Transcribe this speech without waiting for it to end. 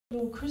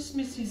No,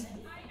 Christmas is. I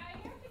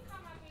have to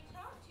come up and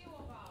talk to you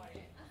about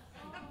it.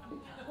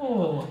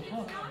 Oh.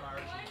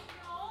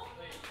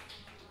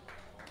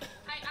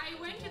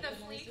 I went to the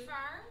fleet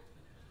farm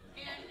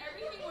and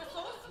everything was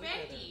so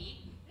spendy.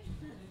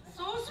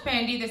 So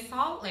spendy, the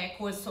salt lick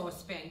was so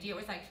spendy. It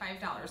was like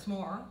 $5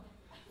 more.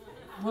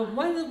 Well,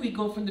 why don't we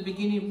go from the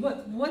beginning?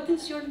 What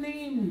is your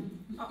name?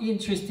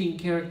 Interesting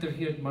character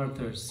here at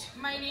Martyr's.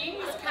 My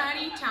name is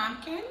Connie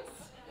Tompkins.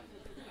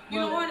 You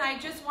know what? I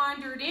just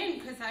wandered in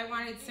because I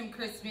wanted some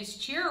Christmas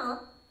cheer,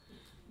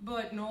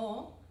 but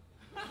no.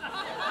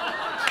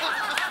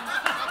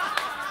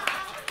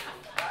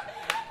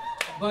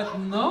 But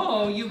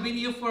no, you've been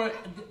here for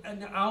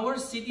an hour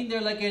sitting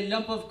there like a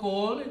lump of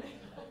coal.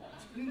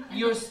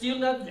 You're still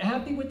not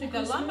happy with the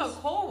Christmas? The lump of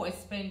coal was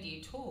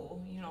spendy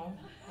too, you know.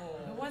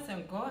 It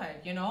wasn't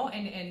good, you know,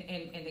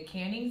 and the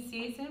canning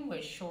season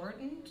was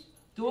shortened.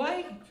 Do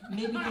I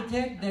maybe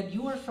detect that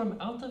you are from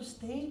out of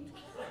state?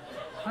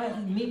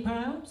 Me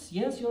perhaps?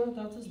 Yes, you're out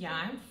of state.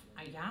 Yeah,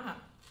 yeah.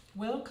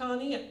 Well,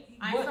 Connie,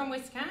 I'm from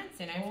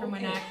Wisconsin. I'm from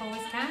Monaco,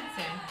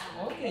 Wisconsin.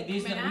 Okay,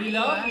 we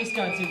love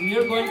Wisconsin. We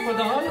are going for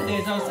the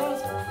holidays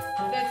ourselves.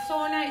 That's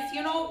so nice,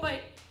 you know.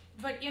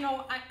 But you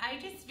know, I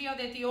just feel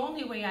that the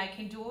only way I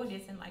can do it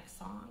is in like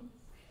song.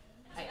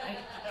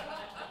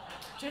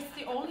 Just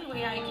the only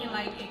way I can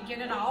like get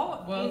it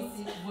out. Well,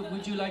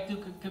 would you like to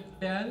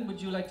Ben?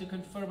 Would you like to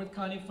confer with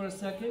Connie for a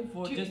second?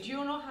 Do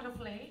you know how to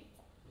play?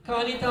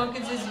 Connie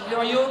Tompkins,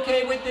 are you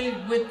okay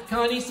with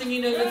Connie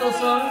singing a little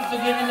song to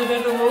get in the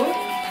better mood?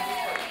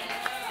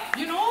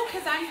 You know,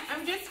 because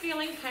I'm just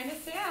feeling kind of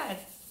sad.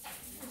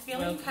 I'm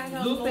feeling kind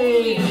of Lupe,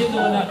 lonely.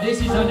 this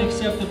is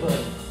unacceptable.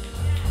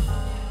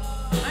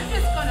 I'm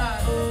just gonna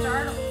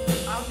start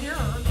out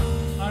here.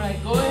 All right,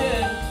 go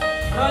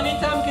ahead. Connie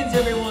Tompkins,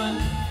 everyone.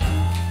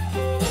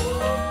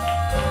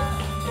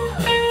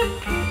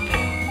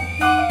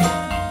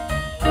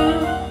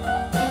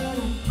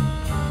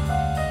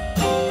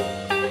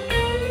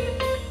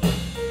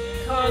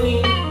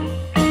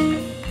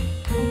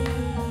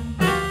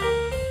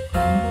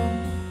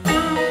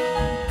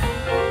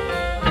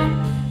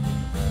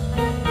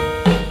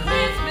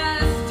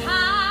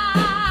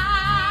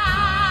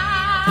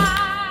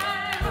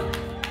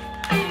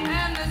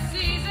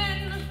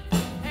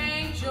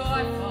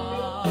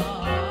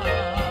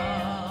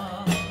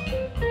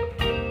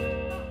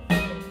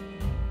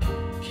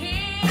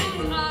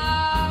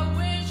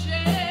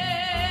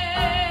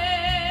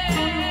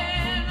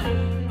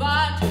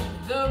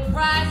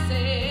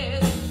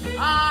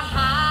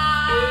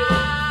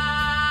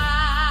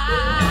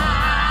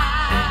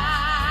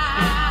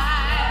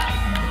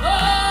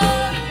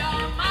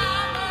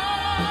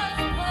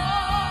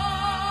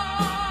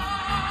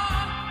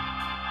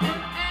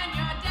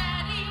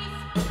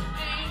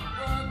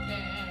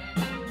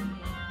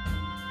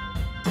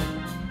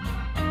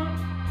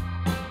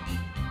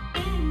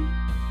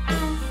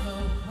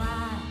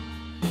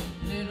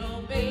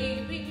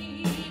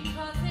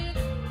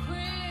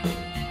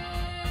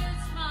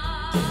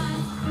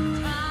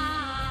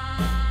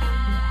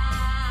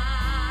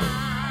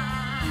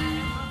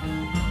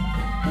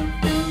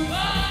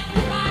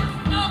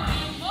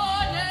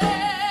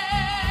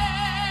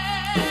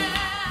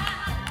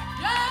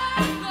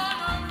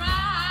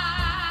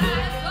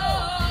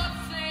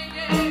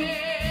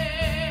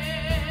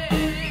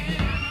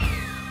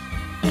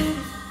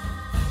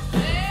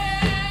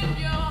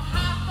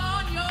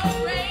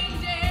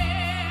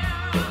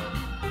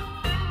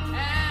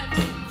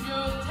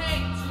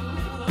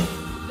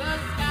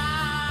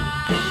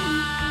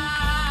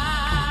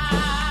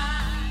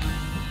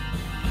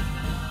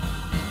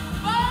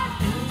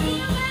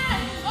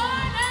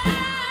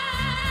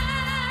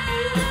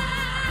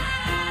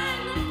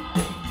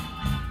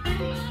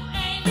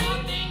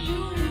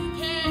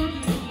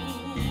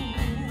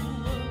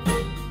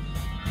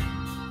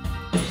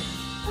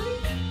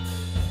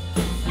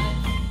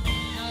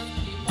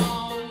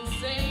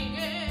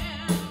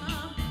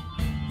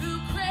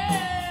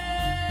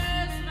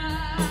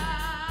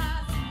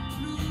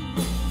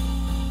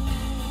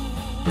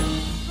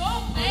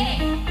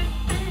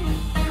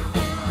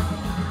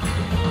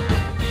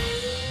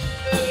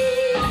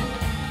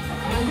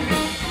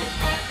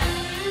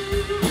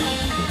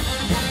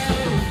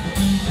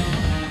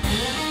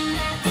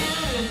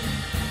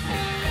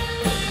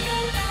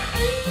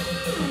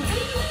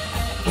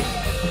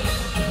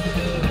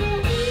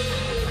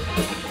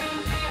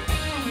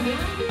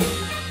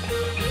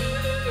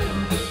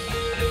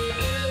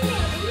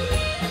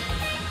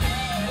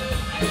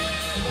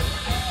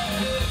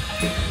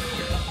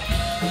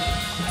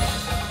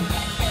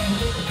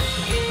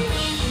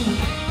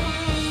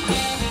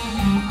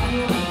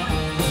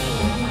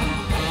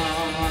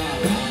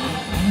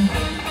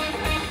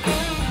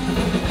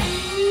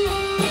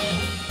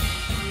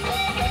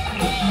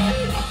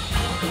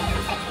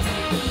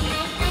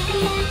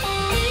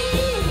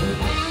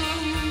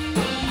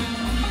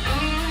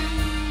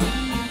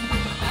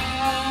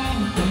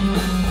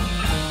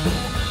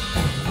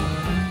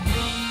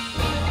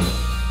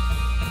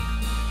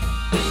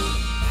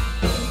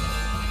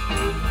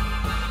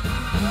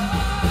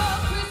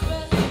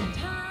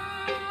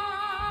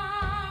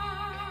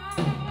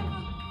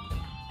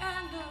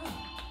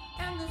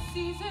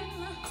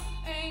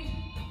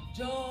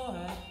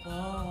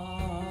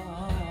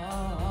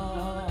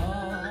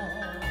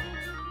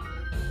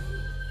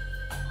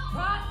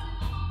 prices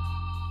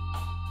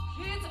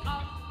kids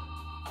are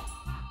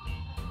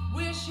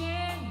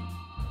wishing,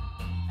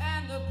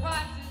 and the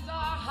prices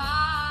are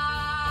high.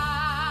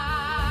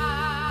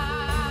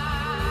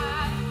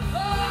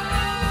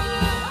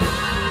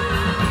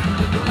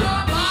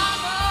 Your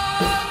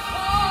mama's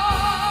home,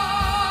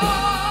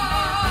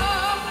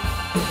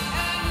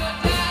 and your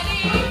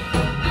daddy ain't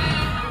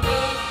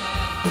working.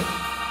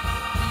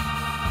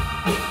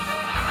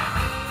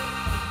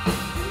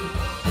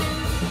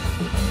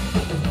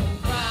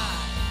 Cry,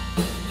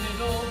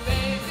 little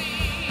baby,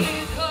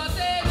 'cause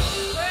it's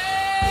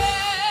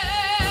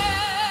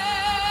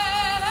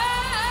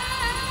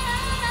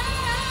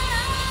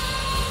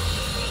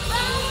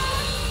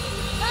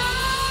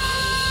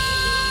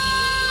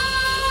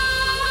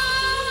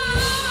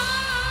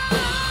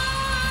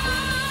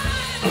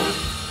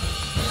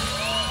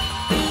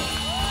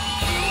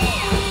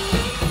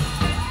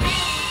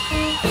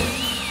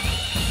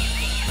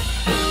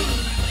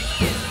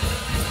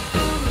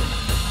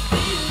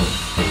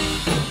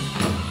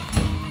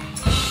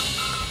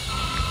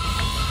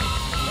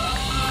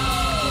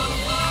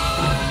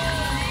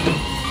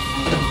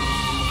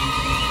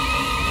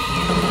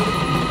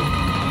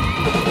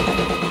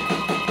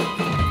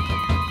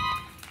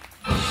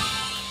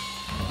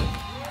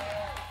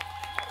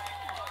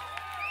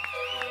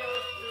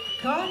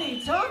Connie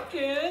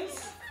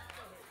Tompkins,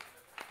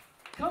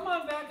 come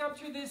on back up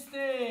to this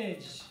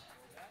stage.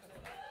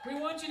 We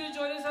want you to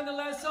join us on the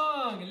last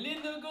song.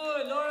 Linda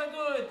Good, Laura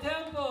Good,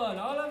 Temple,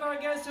 all of our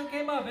guests who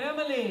came up,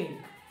 Emily.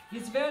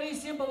 It's very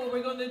simple what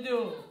we're going to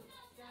do.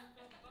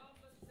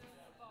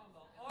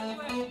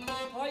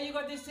 All you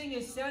got to sing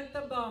is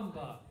Santa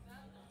Bamba.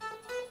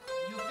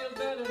 You feel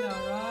better now,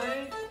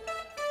 right?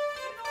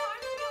 You know,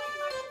 I'm feeling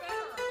much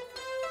better.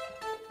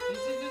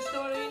 This is the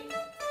story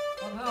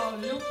of how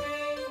Lupe,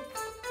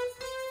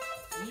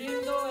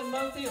 Lindo, and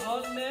Martyr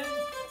all met.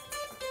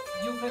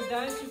 You can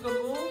dance, you can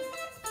move.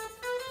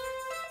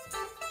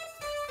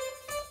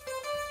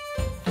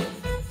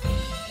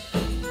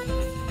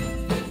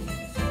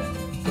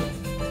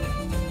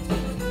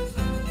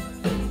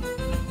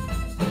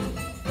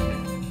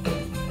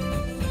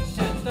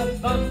 Santa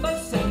Bamba,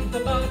 Santa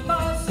Bamba,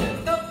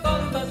 Santa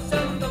Bamba,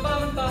 Santa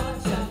Bamba,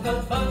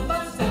 Santa Bamba,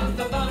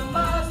 Santa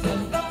Bamba,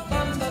 Santa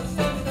Bamba,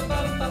 Santa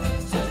Bamba,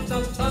 Santa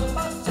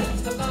Bamba,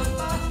 Santa Bamba,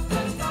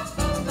 Santa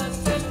Bamba,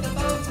 Santa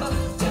Bamba, Santa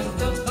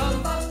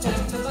Bamba,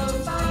 Santa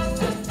Bamba,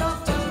 Santa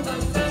Bamba,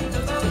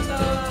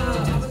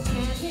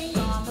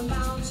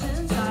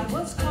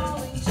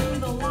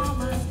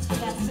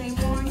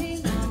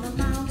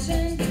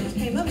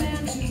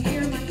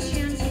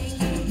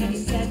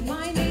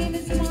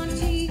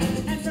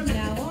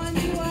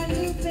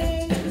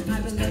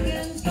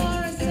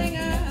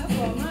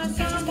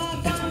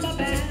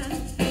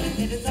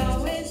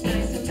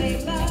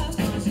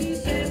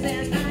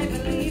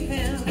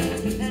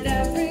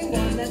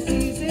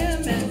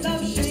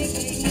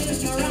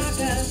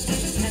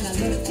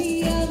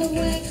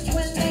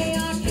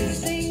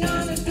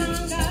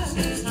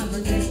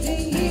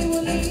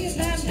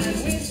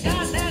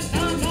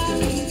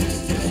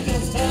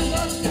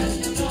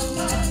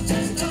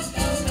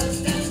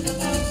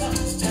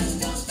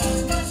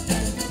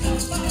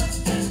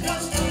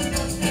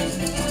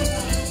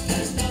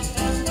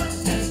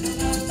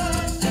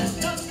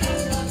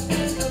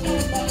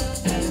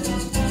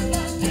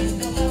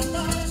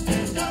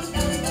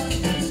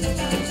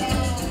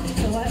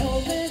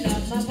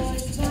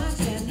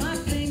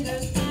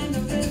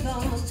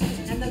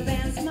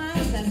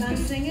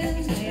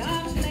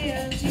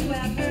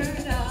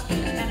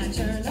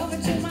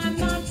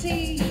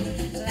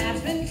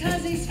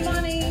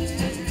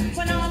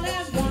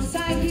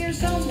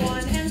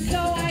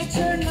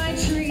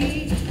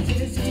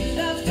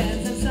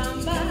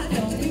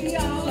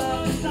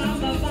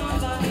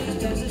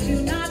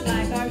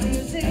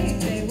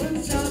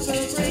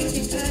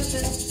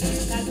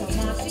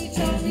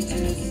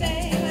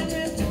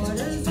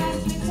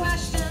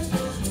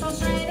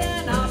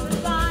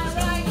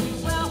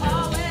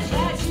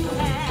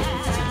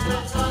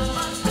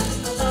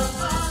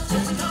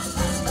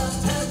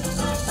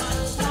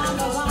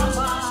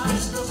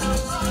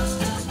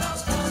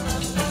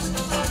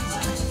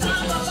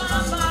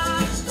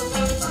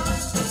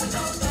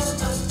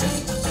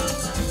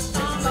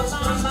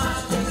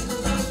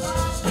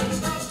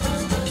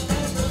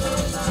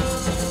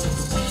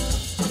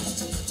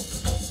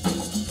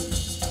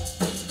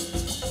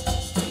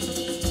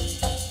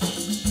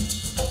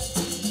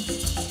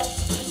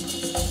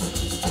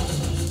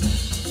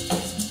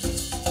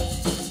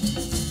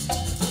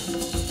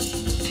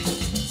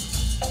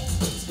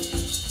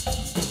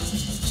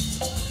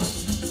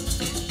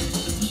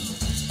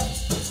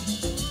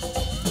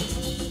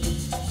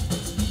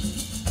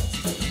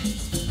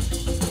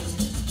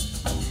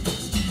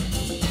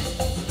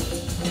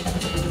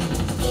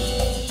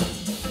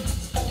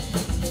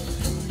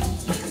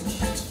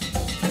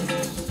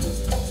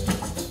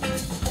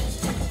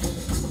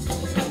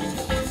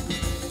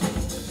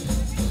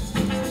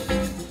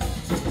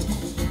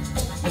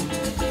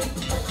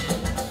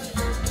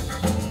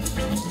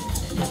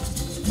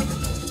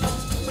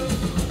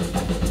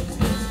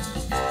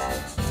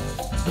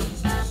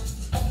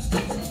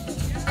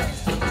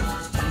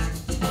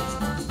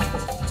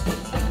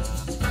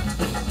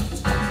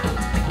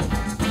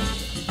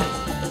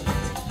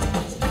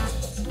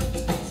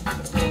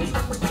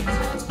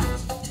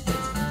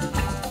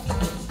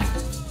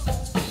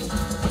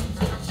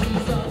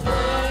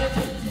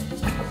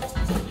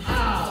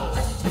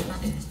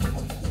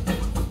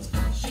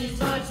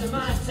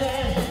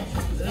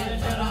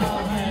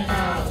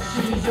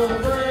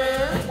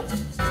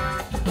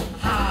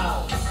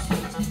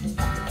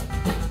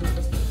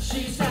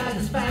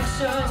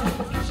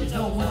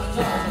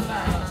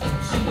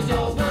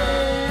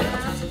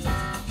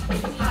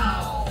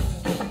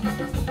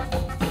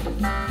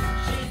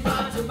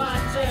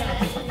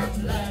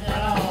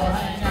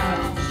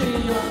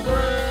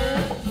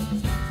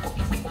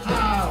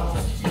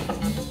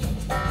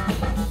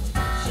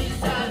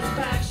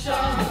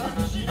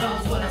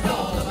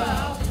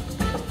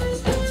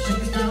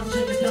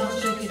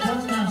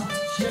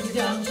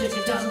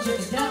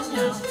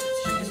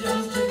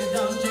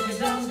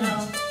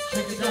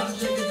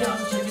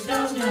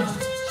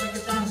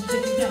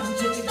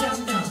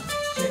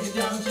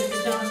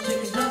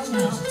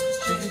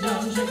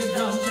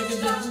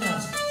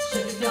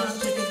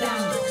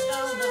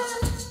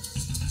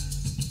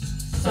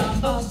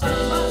 Bamba.